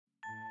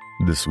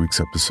This week's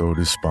episode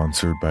is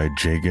sponsored by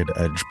Jagged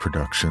Edge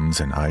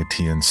Productions and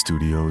ITN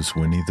Studios'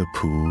 Winnie the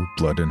Pooh,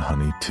 Blood and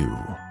Honey 2.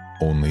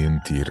 Only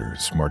in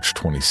theaters, March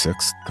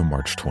 26th to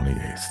March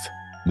 28th.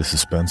 The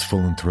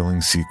suspenseful and thrilling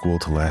sequel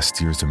to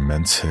last year's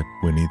immense hit,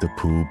 Winnie the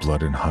Pooh,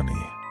 Blood and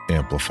Honey,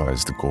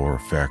 amplifies the gore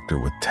factor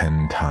with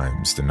 10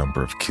 times the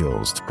number of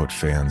kills to put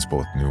fans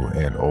both new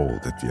and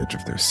old at the edge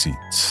of their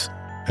seats.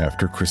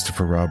 After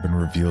Christopher Robin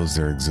reveals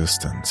their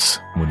existence,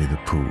 Winnie the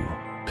Pooh,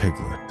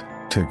 Piglet,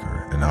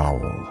 Tigger, and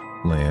Owl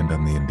land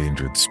on the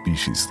endangered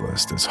species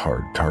list as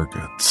hard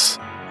targets.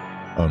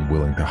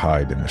 Unwilling to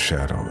hide in the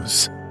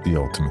shadows, the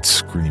Ultimate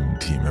Scream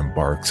Team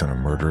embarks on a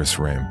murderous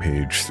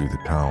rampage through the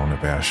town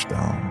of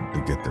Ashdown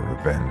to get their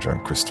revenge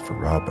on Christopher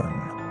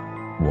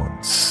Robin,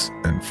 once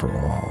and for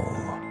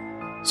all.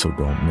 So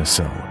don't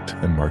miss out,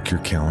 and mark your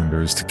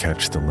calendars to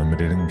catch the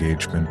limited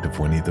engagement of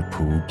Winnie the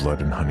Pooh,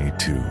 Blood and Honey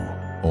 2,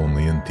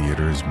 only in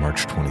theaters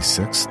March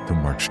 26th to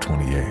March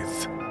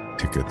 28th.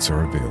 Tickets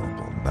are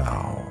available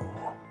now.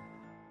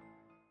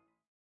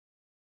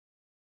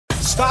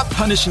 Stop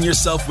punishing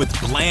yourself with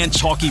bland,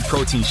 chalky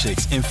protein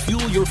shakes and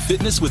fuel your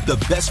fitness with the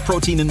best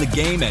protein in the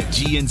game at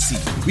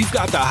GNC. We've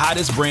got the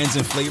hottest brands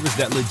and flavors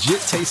that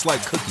legit taste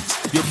like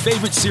cookies, your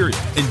favorite cereal,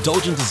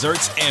 indulgent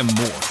desserts, and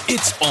more.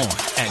 It's on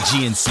at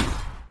GNC.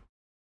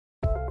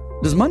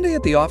 Does Monday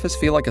at the office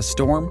feel like a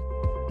storm?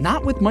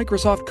 Not with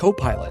Microsoft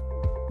Copilot.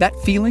 That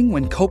feeling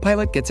when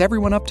Copilot gets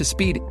everyone up to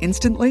speed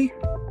instantly?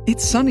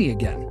 It's sunny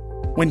again.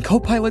 When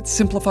Copilot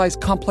simplifies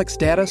complex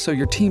data so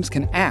your teams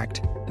can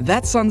act,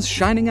 that sun's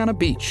shining on a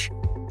beach.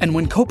 And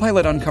when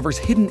Copilot uncovers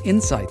hidden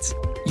insights,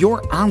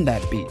 you're on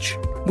that beach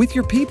with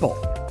your people,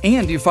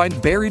 and you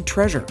find buried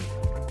treasure.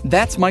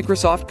 That's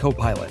Microsoft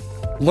Copilot.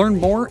 Learn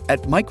more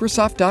at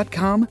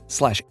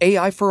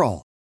Microsoft.com/AI for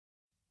all.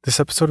 This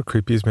episode of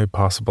Creepy is made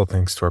possible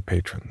thanks to our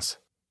patrons.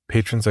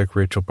 Patrons like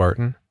Rachel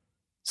Barton,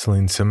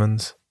 Celine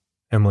Simmons,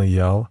 Emily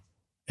Yell,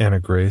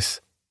 Anna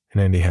Grace,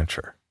 and Andy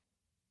Hencher.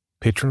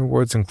 Patron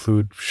rewards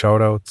include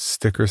shoutouts,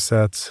 sticker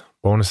sets,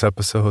 bonus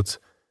episodes,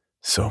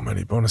 so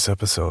many bonus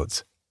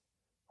episodes,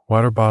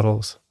 water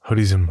bottles,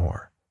 hoodies, and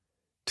more.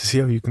 To see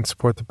how you can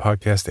support the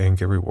podcast and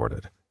get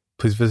rewarded,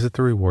 please visit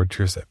the reward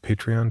tiers at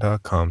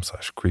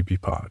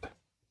patreon.com/creepypod.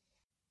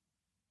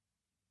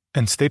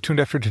 And stay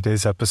tuned after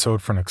today's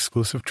episode for an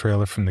exclusive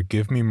trailer from the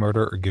Give Me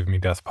Murder or Give Me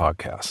Death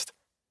podcast.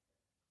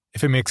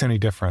 If it makes any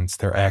difference,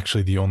 they're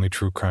actually the only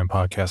true crime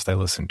podcast I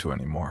listen to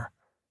anymore.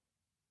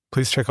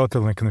 Please check out the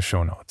link in the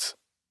show notes.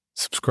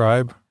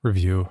 Subscribe,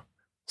 review,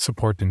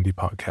 support indie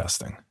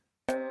podcasting.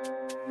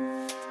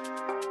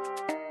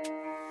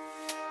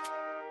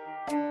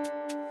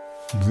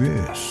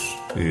 This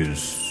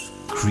is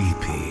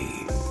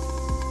Creepy,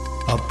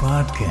 a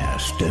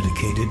podcast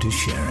dedicated to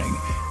sharing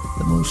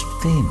the most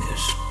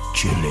famous,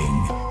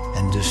 chilling,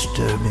 and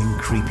disturbing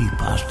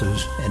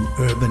creepypastas and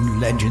urban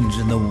legends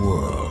in the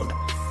world.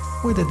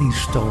 Whether these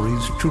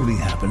stories truly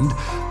happened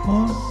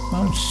or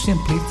are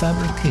simply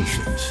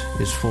fabrications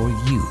is for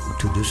you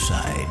to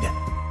decide.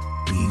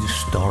 These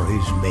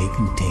stories may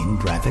contain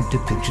graphic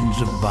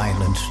depictions of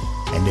violence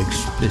and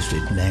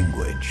explicit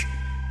language.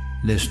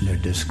 Listener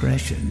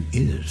discretion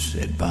is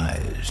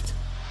advised.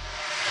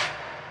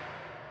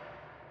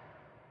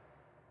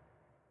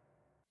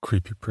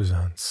 Creepy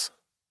presents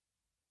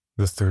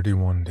The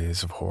 31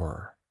 Days of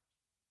Horror.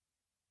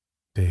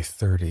 Day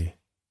 30.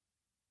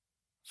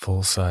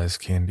 Full-size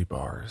candy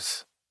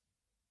bars.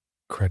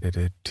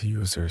 Credited to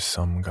user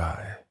Some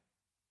Guy.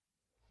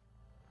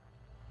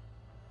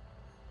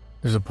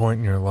 There's a point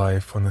in your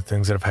life when the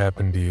things that have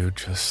happened to you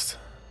just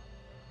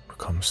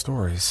become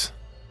stories.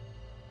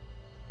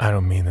 I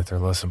don't mean that they're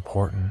less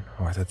important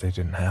or that they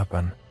didn't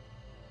happen,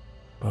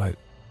 but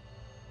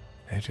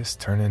they just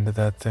turn into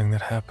that thing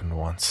that happened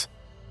once.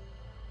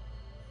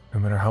 No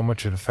matter how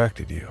much it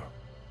affected you,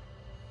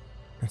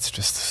 it's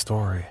just a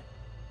story.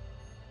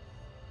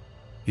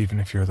 Even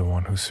if you're the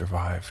one who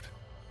survived.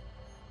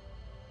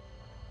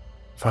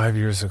 5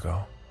 years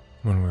ago,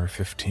 when we were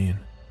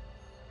 15,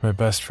 my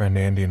best friend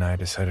Andy and I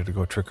decided to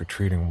go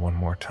trick-or-treating one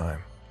more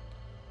time.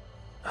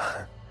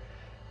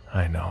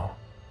 I know.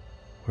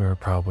 We were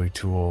probably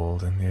too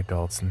old, and the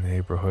adults in the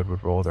neighborhood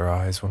would roll their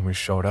eyes when we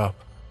showed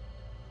up.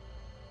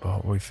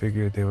 But we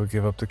figured they would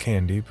give up the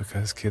candy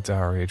because kids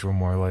our age were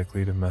more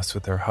likely to mess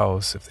with their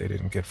house if they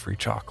didn't get free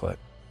chocolate.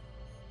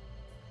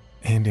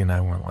 Andy and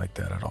I weren't like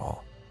that at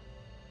all.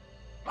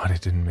 But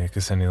it didn't make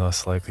us any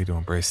less likely to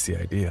embrace the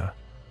idea.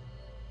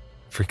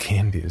 Free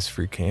candy is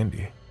free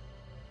candy.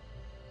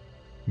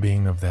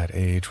 Being of that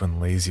age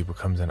when lazy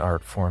becomes an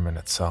art form in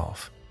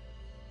itself,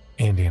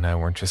 Andy and I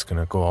weren't just going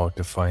to go out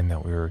to find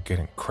that we were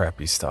getting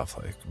crappy stuff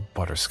like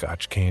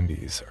butterscotch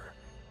candies or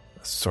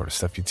the sort of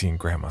stuff you'd see in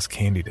Grandma's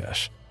candy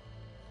dish.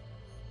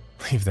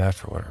 Leave that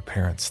for what our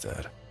parents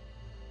did.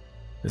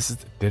 This is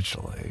the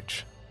digital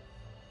age.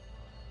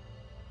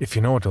 If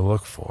you know what to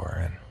look for,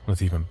 and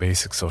with even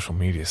basic social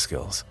media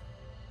skills,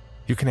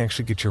 you can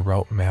actually get your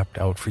route mapped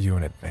out for you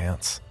in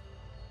advance.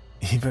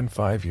 Even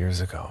 5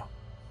 years ago,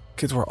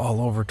 kids were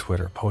all over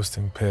Twitter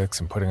posting pics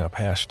and putting up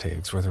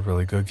hashtags where the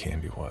really good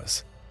candy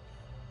was.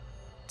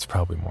 It's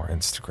probably more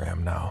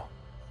Instagram now.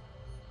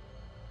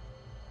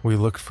 We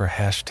looked for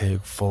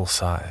hashtag full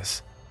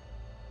size.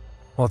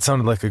 While it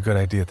sounded like a good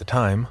idea at the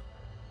time,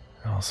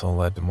 it also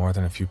led to more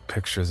than a few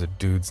pictures of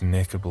dudes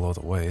naked below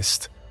the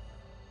waist.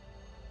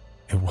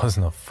 It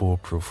wasn't a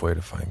foolproof way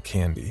to find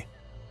candy,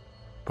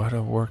 but it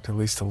worked at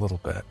least a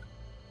little bit.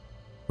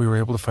 We were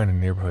able to find a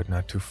neighborhood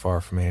not too far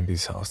from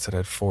Andy's house that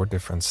had 4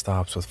 different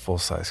stops with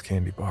full-size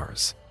candy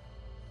bars.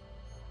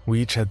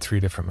 We each had 3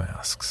 different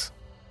masks.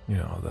 You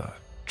know, the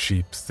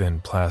cheap,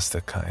 thin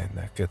plastic kind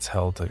that gets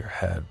held to your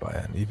head by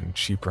an even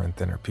cheaper and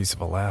thinner piece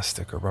of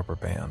elastic or rubber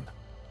band.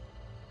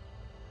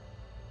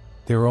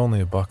 They were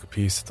only $1 a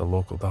piece at the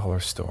local dollar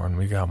store, and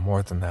we got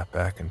more than that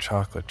back in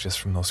chocolate just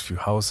from those few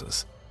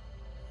houses.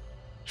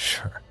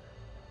 Sure,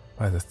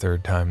 by the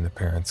 3rd time the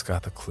parents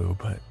got the clue,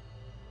 but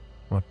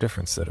what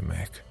difference did it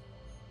make?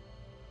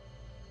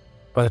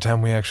 By the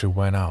time we actually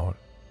went out,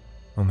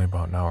 only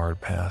about an hour had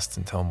passed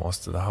until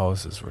most of the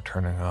houses were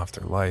turning off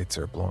their lights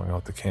or blowing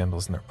out the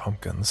candles in their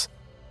pumpkins.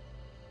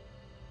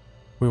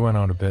 We went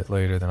out a bit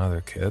later than other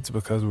kids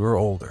because we were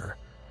older,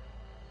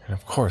 and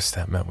of course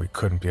that meant we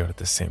couldn't be out at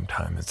the same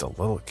time as the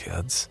little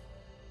kids.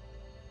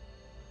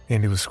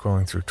 Andy was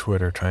scrolling through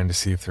Twitter trying to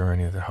see if there were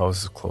any other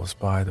houses close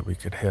by that we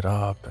could hit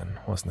up and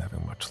wasn't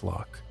having much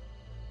luck.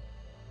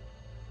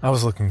 I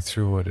was looking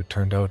through what had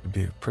turned out to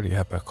be a pretty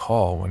epic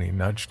haul when he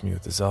nudged me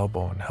with his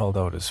elbow and held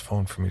out his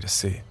phone for me to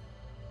see.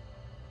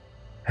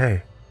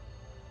 "Hey,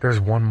 there's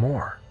one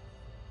more,"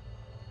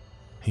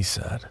 he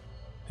said,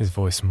 his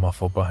voice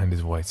muffled behind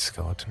his white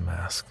skeleton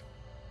mask.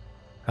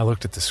 I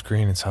looked at the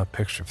screen and saw a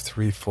picture of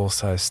 3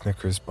 full-size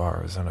Snickers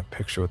bars and a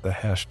picture with the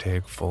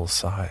hashtag full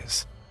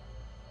size.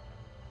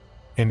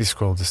 Andy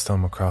scrolled his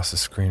thumb across the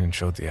screen and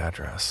showed the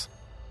address.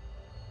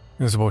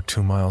 It was about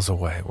 2 miles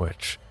away,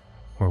 which,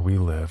 where we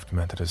lived,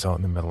 meant it was out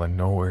in the middle of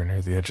nowhere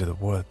near the edge of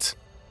the woods.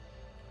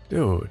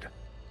 Dude,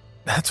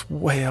 that's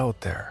way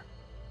out there.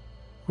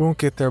 We won't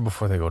get there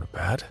before they go to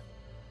bed.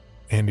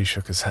 Andy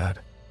shook his head.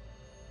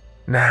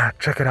 "Nah,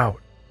 check it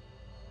out."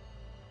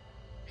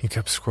 He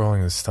kept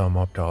scrolling his thumb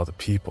up to all the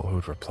people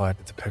who'd replied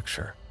to the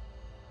picture.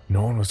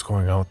 No one was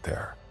going out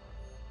there.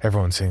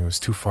 Everyone saying it was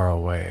too far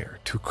away or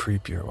too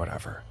creepy or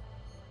whatever.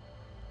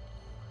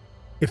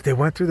 "If they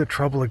went through the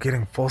trouble of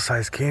getting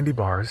full-size candy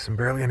bars and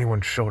barely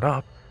anyone showed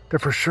up, they're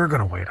for sure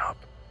gonna wait up.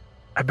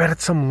 I bet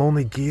it's some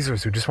lonely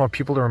geezers who just want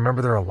people to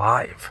remember they're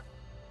alive."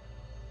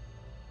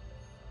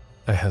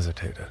 I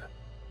hesitated.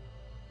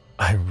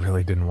 I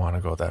really didn't want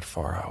to go that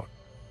far out.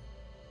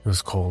 It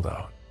was cold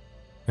out,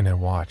 and I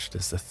watched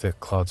as the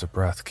thick clouds of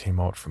breath came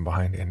out from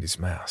behind Andy's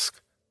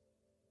mask.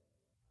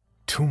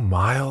 2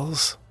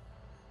 miles?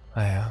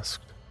 I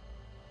asked.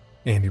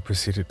 Andy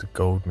proceeded to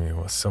goad me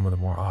with some of the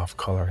more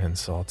off-color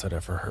insults I'd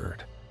ever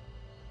heard,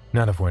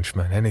 none of which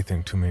meant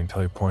anything to me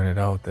until he pointed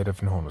out that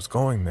if no one was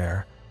going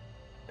there,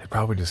 they'd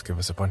probably just give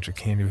us a bunch of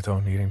candy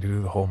without needing to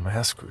do the whole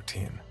mask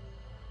routine.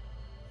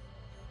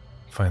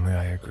 Finally,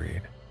 I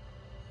agreed.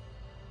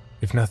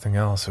 If nothing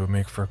else, it would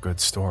make for a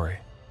good story.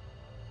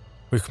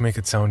 We could make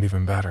it sound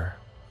even better,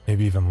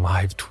 maybe even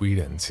live tweet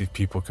it and see if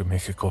people could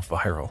make it go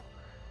viral.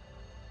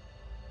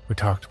 We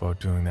talked about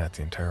doing that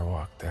the entire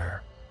walk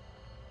there.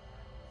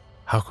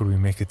 How could we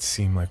make it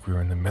seem like we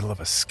were in the middle of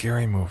a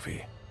scary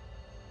movie?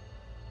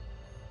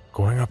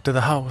 Going up to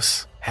the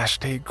house,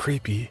 hashtag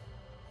creepy.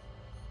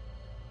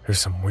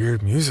 There's some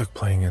weird music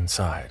playing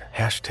inside,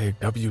 hashtag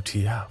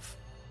WTF.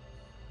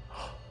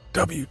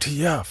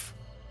 WTF,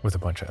 with a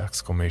bunch of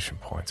exclamation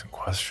points and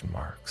question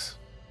marks.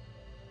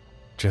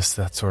 Just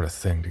that sort of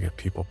thing to get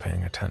people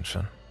paying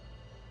attention.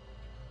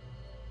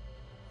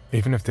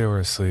 Even if they were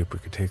asleep, we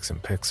could take some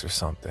pics or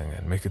something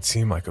and make it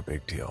seem like a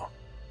big deal.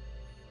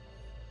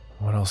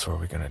 What else were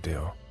we gonna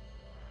do?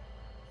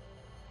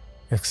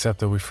 Except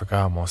that we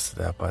forgot most of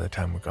that by the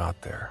time we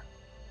got there.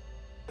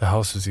 The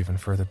house was even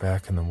further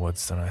back in the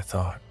woods than I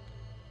thought.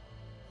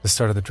 The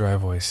start of the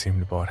driveway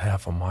seemed about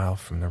half a mile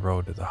from the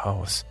road to the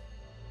house.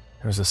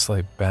 There was a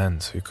slight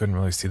bend, so you couldn't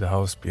really see the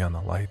house beyond the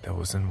light that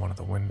was in one of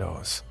the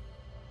windows.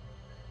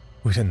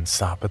 We didn't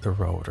stop at the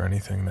road or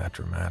anything that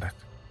dramatic.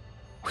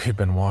 We had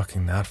been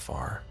walking that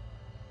far,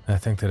 and I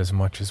think that as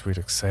much as we'd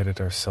excited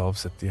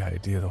ourselves at the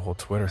idea of the whole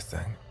Twitter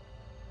thing,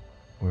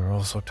 we were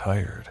all so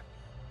tired.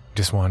 We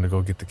just wanted to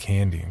go get the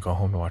candy and go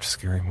home to watch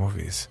scary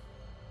movies.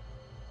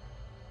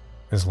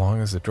 As long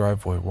as the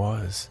driveway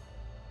was,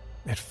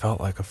 it felt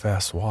like a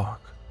fast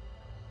walk.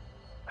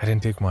 I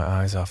didn't take my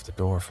eyes off the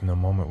door from the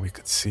moment we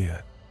could see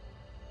it.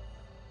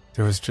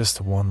 There was just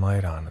the one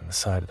light on the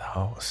side of the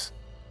house.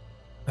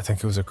 I think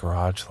it was a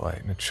garage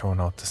light, and it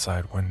shone out the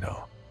side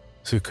window,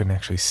 so you couldn't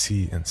actually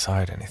see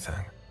inside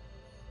anything.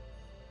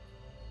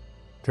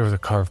 There was a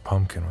carved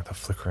pumpkin with a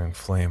flickering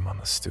flame on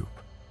the stoop,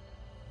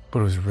 but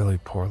it was really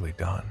poorly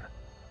done,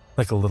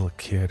 like a little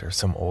kid or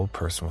some old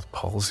person with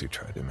palsy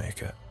tried to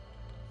make it.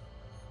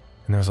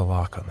 And there was a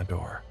lock on the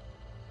door.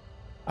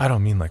 I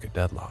don't mean like a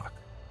deadlock,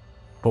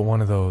 but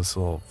one of those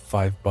little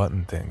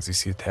 5-button things you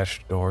see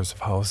attached to doors of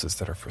houses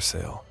that are for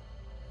sale.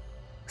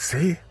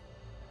 See?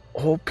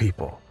 Old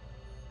people.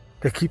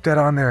 They keep that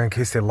on there in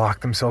case they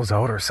lock themselves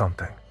out or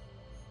something.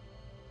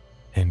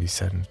 Andy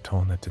said in a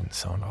tone that didn't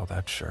sound all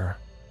that sure.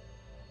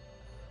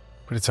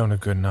 But it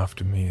sounded good enough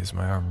to me as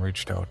my arm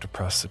reached out to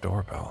press the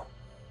doorbell.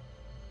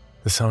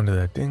 The sound of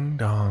that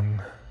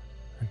ding-dong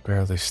had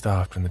barely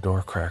stopped when the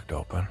door cracked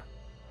open.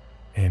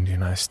 Andy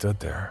and I stood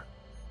there,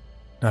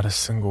 not a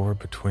single word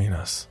between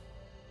us,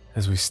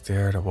 as we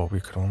stared at what we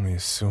could only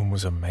assume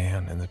was a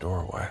man in the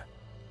doorway.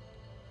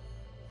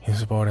 He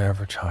was about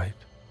average height,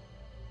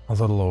 a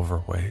little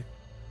overweight,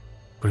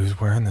 but he was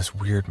wearing this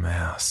weird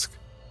mask.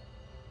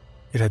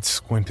 It had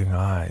squinting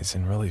eyes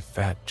and really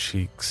fat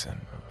cheeks and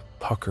a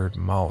puckered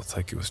mouth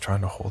like he was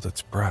trying to hold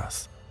its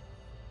breath.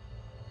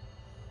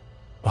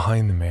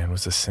 Behind the man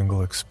was a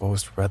single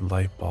exposed red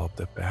light bulb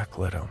that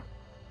backlit him.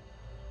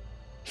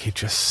 He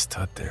just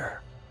stood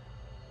there,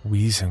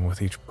 wheezing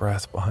with each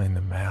breath behind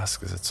the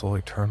mask as it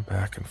slowly turned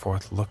back and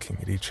forth looking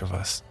at each of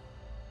us.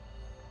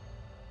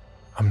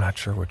 I'm not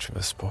sure which of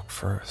us spoke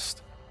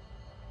first,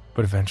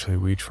 but eventually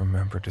we each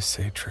remembered to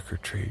say trick or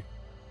treat.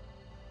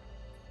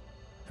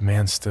 The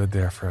man stood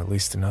there for at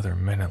least another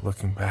minute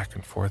looking back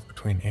and forth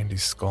between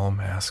Andy's skull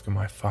mask and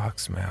my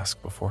fox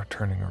mask before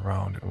turning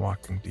around and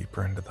walking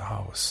deeper into the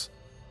house.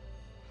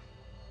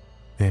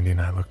 Andy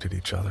and I looked at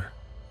each other.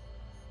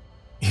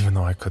 Even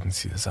though I couldn't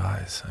see his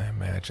eyes, I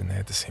imagined they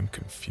had the same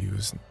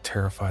confused and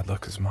terrified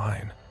look as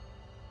mine.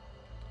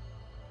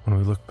 When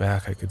we looked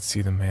back, I could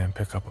see the man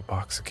pick up a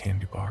box of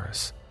candy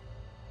bars.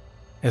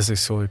 As they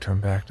slowly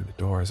turned back to the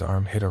door, his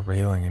arm hit a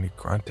railing and he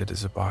grunted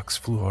as the box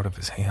flew out of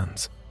his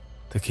hands,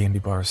 the candy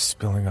bars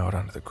spilling out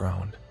onto the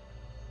ground.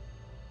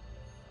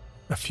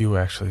 A few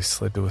actually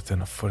slid to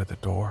within a foot of the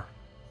door.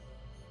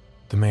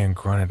 The man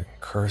grunted and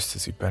cursed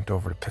as he bent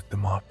over to pick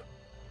them up.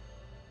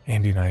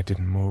 Andy and I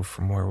didn't move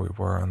from where we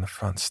were on the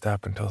front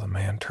step until the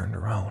man turned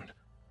around.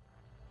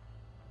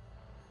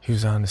 He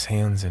was on his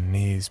hands and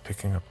knees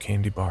picking up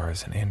candy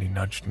bars, and Andy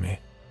nudged me,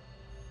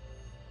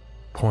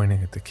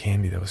 pointing at the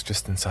candy that was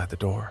just inside the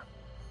door.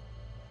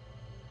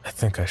 I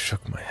think I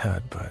shook my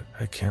head, but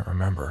I can't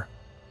remember.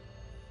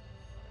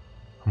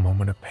 A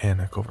moment of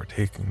panic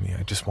overtaking me,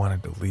 I just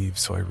wanted to leave,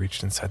 so I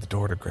reached inside the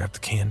door to grab the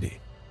candy.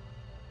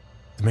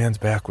 The man's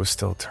back was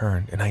still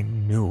turned, and I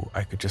knew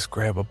I could just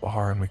grab a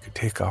bar and we could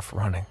take off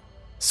running,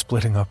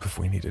 splitting up if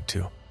we needed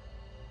to.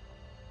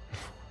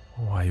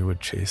 Why he would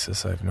chase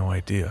us, I have no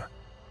idea,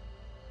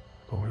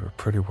 but we were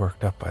pretty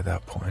worked up by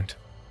that point.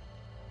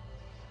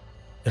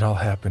 It all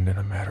happened in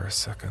a matter of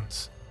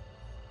seconds.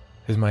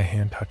 As my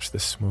hand touched the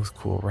smooth,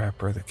 cool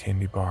wrapper of the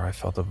candy bar, I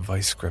felt a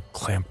vice grip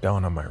clamp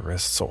down on my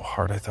wrist so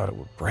hard I thought it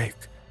would break.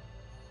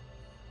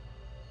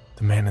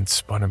 The man had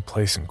spun in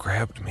place and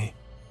grabbed me.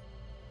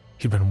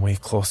 He'd been way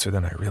closer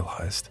than I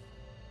realized.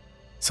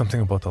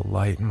 Something about the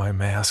light in my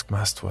mask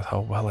messed with how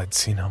well I'd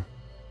seen him.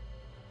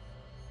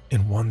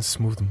 In one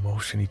smooth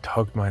motion, he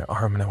tugged my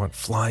arm and I went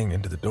flying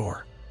into the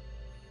door.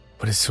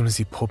 But as soon as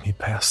he pulled me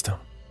past him,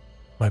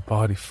 my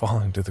body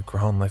falling to the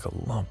ground like a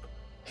lump,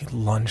 he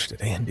lunged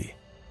at Andy.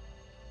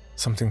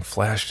 Something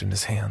flashed in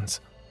his hands.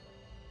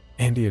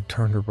 Andy had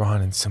turned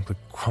around and simply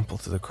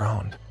crumpled to the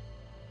ground.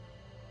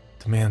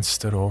 The man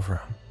stood over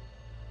him,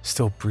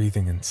 still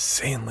breathing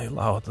insanely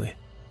loudly,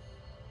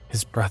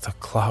 his breath a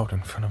cloud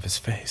in front of his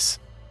face.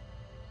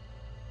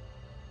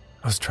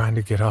 I was trying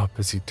to get up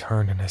as he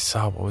turned and I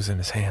saw what was in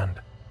his hand.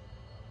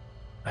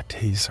 A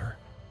taser.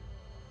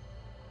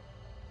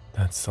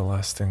 That's the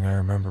last thing I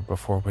remember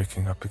before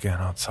waking up again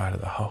outside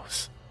of the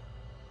house.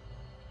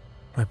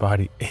 My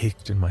body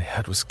ached and my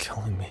head was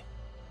killing me.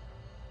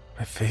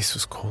 My face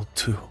was cold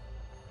too.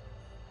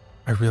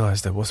 I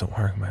realized I wasn't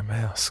wearing my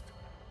mask.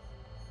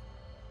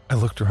 I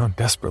looked around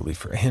desperately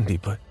for Andy,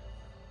 but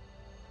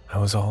I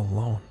was all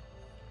alone.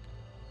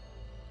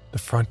 The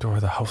front door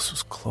of the house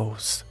was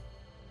closed.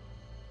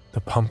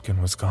 The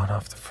pumpkin was gone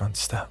off the front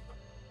step.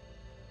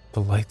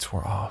 The lights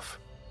were off.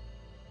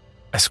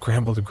 I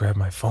scrambled to grab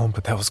my phone,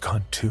 but that was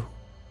gone too.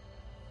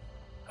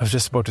 I was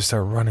just about to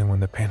start running when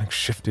the panic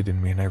shifted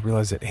in me and I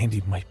realized that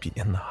Andy might be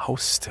in the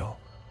house still.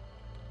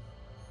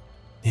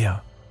 Yeah,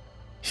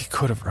 he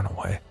could have run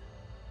away.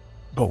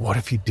 But what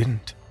if he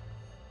didn't?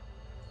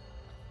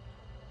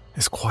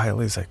 As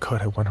quietly as I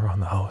could, I went around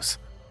the house,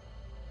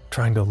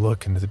 trying to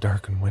look into the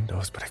darkened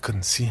windows, but I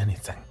couldn't see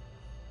anything.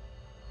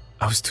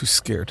 I was too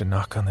scared to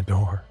knock on the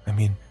door. I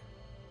mean,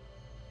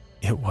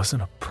 it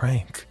wasn't a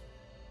prank.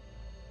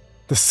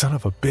 The son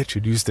of a bitch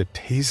had used a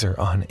taser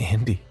on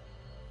Andy.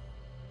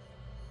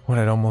 When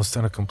I'd almost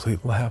done a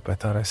complete lap, I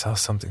thought I saw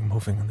something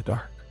moving in the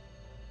dark.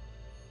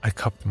 I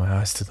cupped my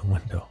eyes to the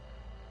window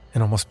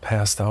and almost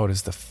passed out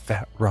as the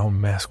fat, round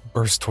mask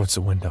burst towards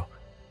the window,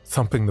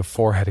 thumping the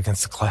forehead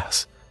against the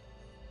glass.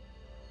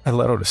 I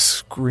let out a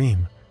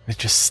scream, and it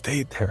just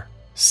stayed there,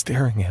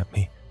 staring at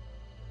me.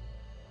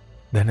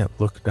 Then it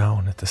looked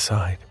down at the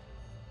side,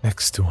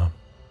 next to him,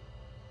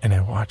 and I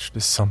watched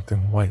as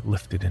something white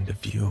lifted into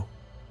view.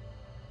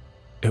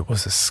 It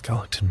was a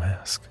skeleton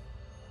mask.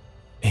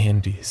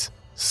 Andy's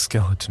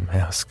skeleton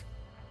mask.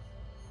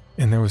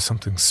 And there was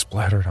something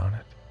splattered on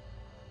it.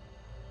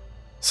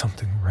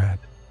 Something red.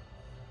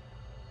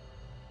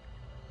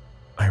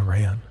 I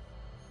ran.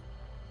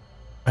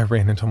 I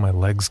ran until my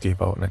legs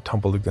gave out and I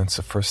tumbled against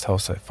the first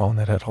house I found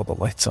that had all the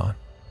lights on.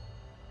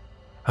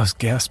 I was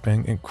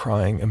gasping and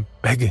crying and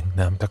begging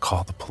them to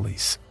call the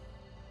police.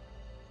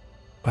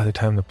 By the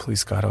time the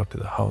police got out to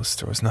the house,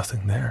 there was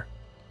nothing there.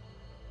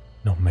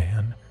 No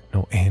man,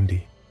 no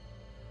Andy.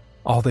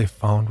 All they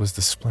found was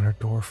the splintered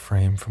door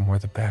frame from where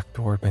the back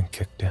door had been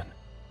kicked in.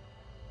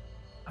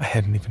 I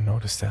hadn't even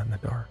noticed that in the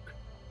dark.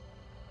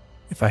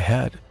 If I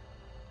had,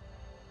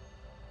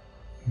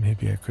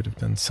 maybe I could have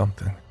done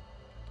something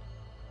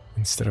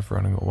instead of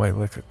running away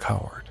like a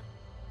coward.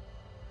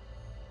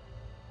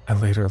 I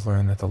later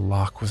learned that the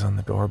lock was on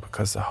the door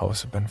because the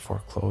house had been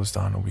foreclosed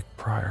on a week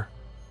prior.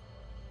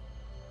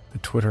 The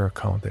Twitter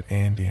account that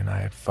Andy and I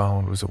had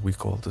found was a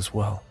week old as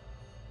well.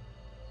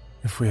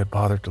 If we had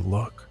bothered to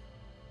look,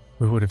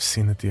 we would have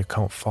seen that the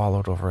account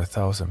followed over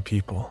 1,000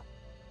 people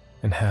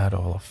and had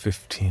all of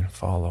 15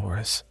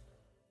 followers.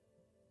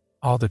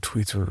 All the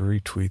tweets were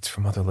retweets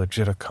from other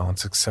legit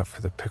accounts except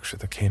for the picture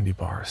of the candy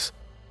bars.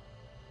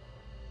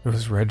 It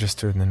was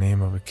registered in the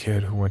name of a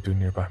kid who went to a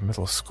nearby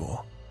middle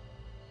school,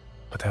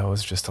 but that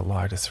was just a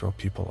lie to throw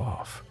people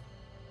off,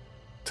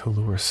 to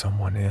lure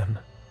someone in.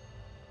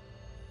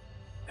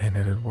 And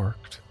it had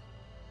worked.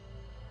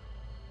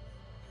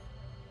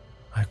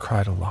 I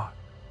cried a lot.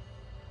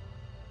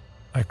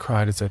 I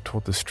cried as I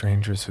told the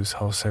strangers whose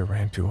house I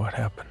ran to what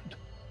happened,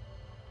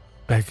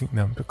 begging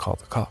them to call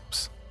the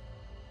cops.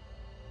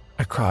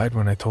 I cried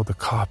when I told the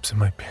cops and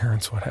my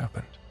parents what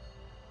happened.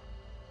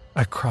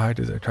 I cried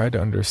as I tried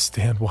to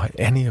understand why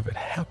any of it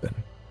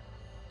happened,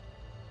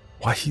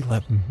 why he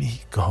let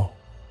me go,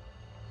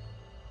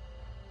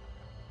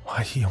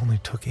 why he only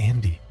took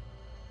Andy.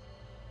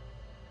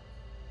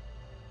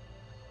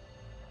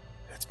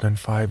 It's been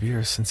 5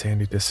 years since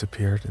Andy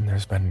disappeared and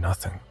there's been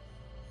nothing.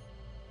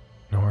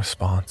 No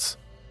response.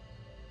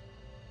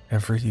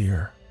 Every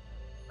year,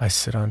 I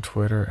sit on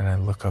Twitter and I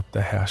look up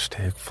the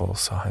hashtag full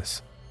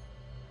size,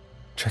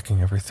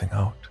 checking everything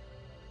out,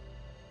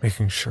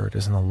 making sure it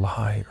isn't a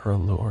lie or a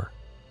lure.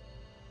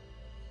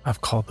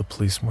 I've called the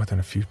police more than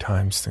a few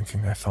times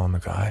thinking I found the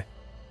guy.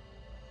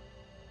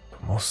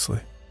 But mostly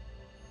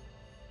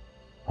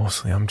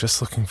I'm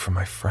just looking for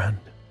my friend,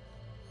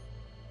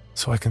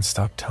 so I can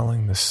stop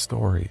telling this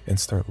story and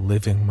start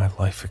living my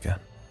life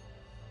again.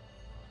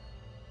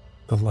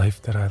 The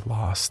life that I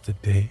lost the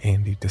day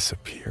Andy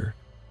disappeared.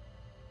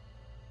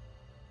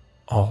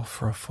 All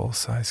for a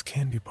full-size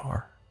candy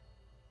bar.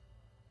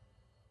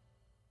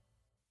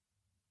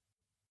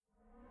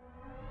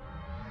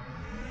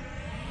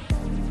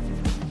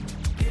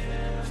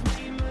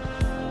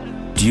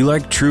 Do you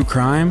like true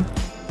crime?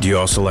 Do you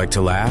also like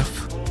to laugh?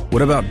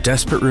 What about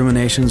desperate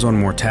ruminations on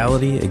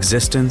mortality,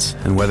 existence,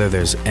 and whether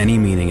there's any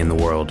meaning in the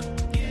world?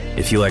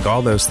 If you like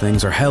all those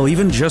things, or hell,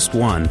 even just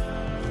one,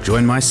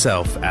 join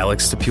myself,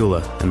 Alex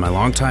Stapula, and my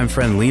longtime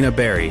friend Lena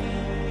Berry,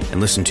 and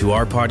listen to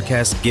our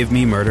podcast, Give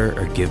Me Murder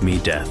or Give Me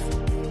Death.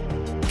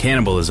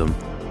 Cannibalism,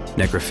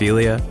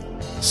 necrophilia,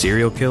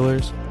 serial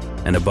killers,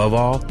 and above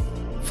all,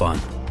 fun.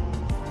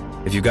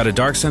 If you've got a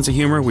dark sense of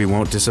humor, we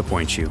won't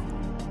disappoint you.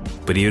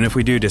 But even if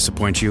we do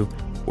disappoint you,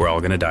 we're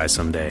all gonna die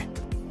someday.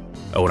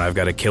 Oh, and I've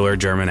got a killer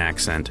German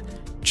accent.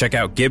 Check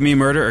out Give Me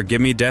Murder or Give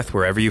Me Death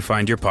wherever you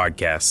find your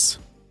podcasts.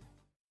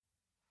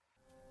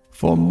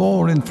 For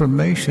more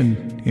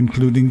information,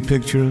 including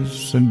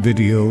pictures and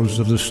videos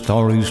of the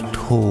stories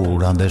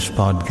told on this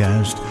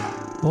podcast,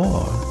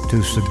 or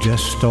to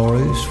suggest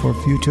stories for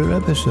future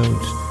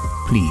episodes,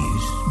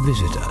 please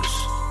visit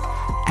us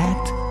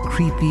at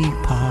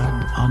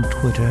CreepyPod on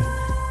Twitter,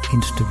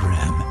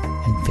 Instagram,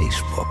 and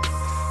Facebook,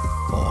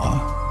 or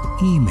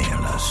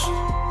email us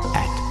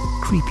at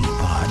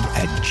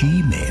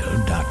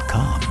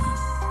creepypod@gmail.com.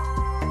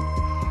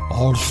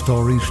 All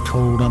stories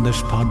told on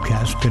this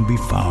podcast can be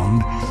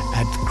found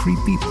at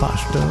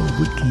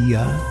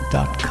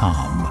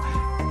creepypastawikia.com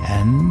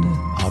and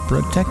are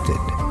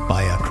protected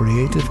by a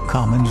Creative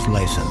Commons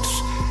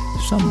license.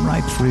 Some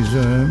rights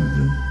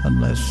reserved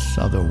unless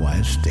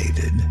otherwise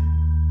stated.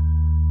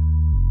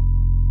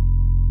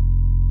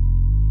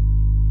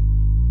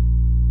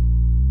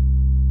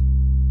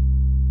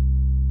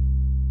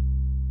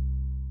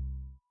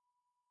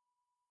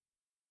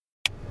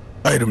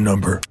 Item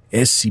number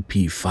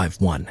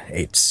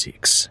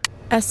SCP-5186.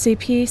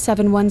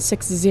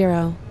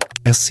 SCP-7160.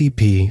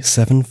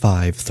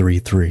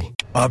 SCP-7533.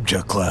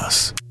 Object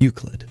Class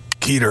Euclid.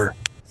 Keter.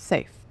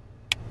 Safe.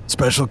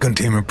 Special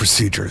Containment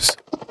Procedures.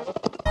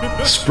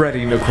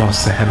 Spreading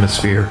across the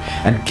hemisphere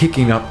and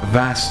kicking up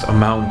vast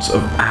amounts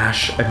of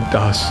ash and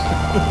dust.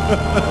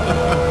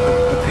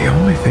 The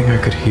only thing I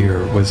could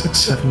hear was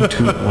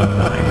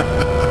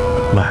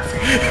 7219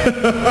 laughing.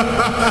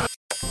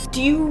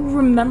 Do you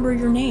remember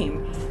your name?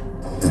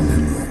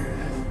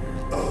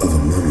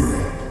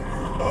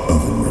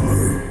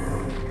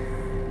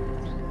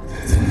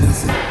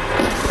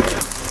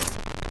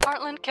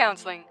 Heartland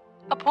Counseling.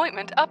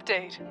 Appointment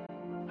update.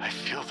 I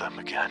feel them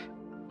again.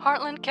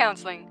 Heartland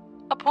Counseling.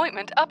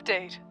 Appointment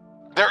update.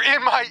 They're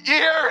in my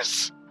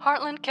ears!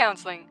 Heartland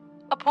Counseling.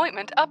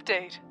 Appointment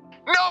update.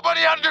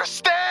 Nobody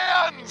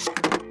understands!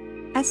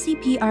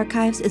 SCP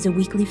Archives is a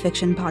weekly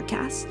fiction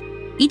podcast.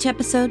 Each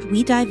episode,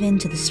 we dive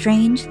into the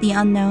strange, the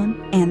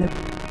unknown, and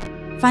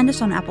the... Find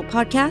us on Apple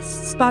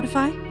Podcasts,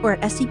 Spotify, or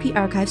at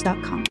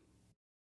scparchives.com.